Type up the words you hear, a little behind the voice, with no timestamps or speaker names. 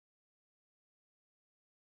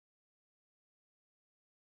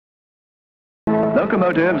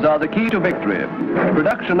Locomotives are the key to victory.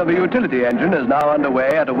 Production of a utility engine is now underway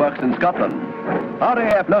at a works in Scotland.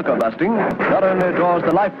 RAF loco busting not only draws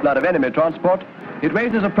the lifeblood of enemy transport, it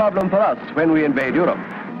raises a problem for us when we invade Europe.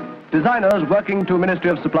 Designers working to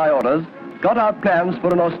Ministry of Supply orders got out plans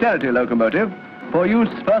for an austerity locomotive for use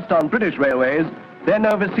first on British railways, then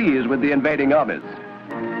overseas with the invading armies.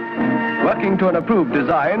 Working to an approved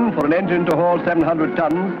design for an engine to haul 700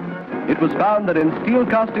 tons, it was found that in steel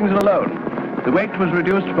castings alone, the weight was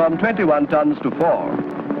reduced from 21 tons to 4.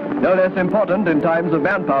 No less important in times of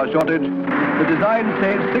manpower shortage, the design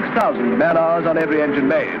saves 6,000 man-hours on every engine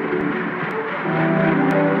made.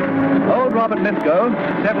 Old Robert Lithgow,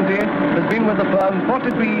 70, has been with the firm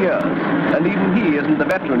 43 years, and even he isn't the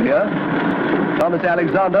veteran here. Thomas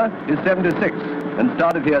Alexander is 76 and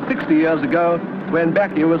started here 60 years ago when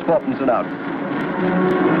Backy was fourpence an ounce.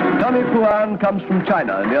 Tommy Puan comes from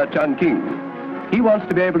China near Chongqing. He wants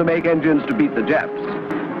to be able to make engines to beat the Japs.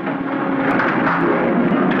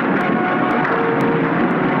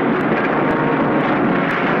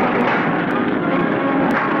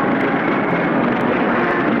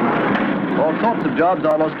 All sorts of jobs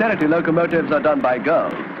on austerity locomotives are done by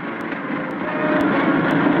girls.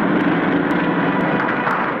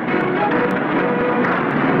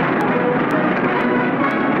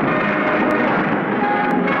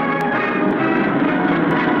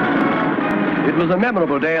 It was a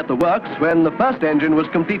memorable day at the works when the first engine was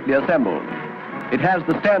completely assembled. It has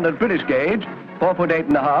the standard British gauge, 4 foot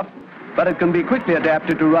 8½, but it can be quickly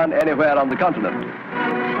adapted to run anywhere on the continent.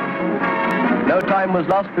 No time was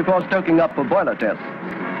lost before stoking up for boiler tests.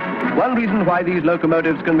 One reason why these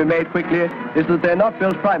locomotives can be made quickly is that they're not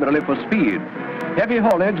built primarily for speed. Heavy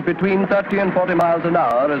haulage between 30 and 40 miles an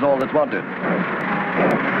hour is all that's wanted.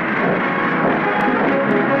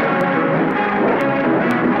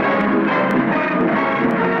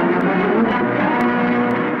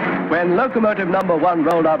 When locomotive number 1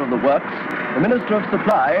 rolled out of the works, the Minister of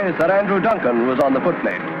Supply, Sir Andrew Duncan, was on the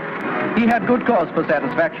footplate. He had good cause for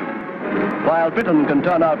satisfaction. While Britain can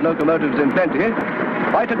turn out locomotives in plenty,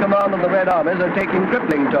 Fighter Command and the Red Armies are taking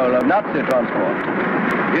crippling toll of Nazi transport.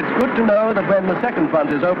 It's good to know that when the second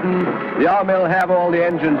front is open, the army will have all the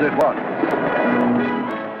engines it wants.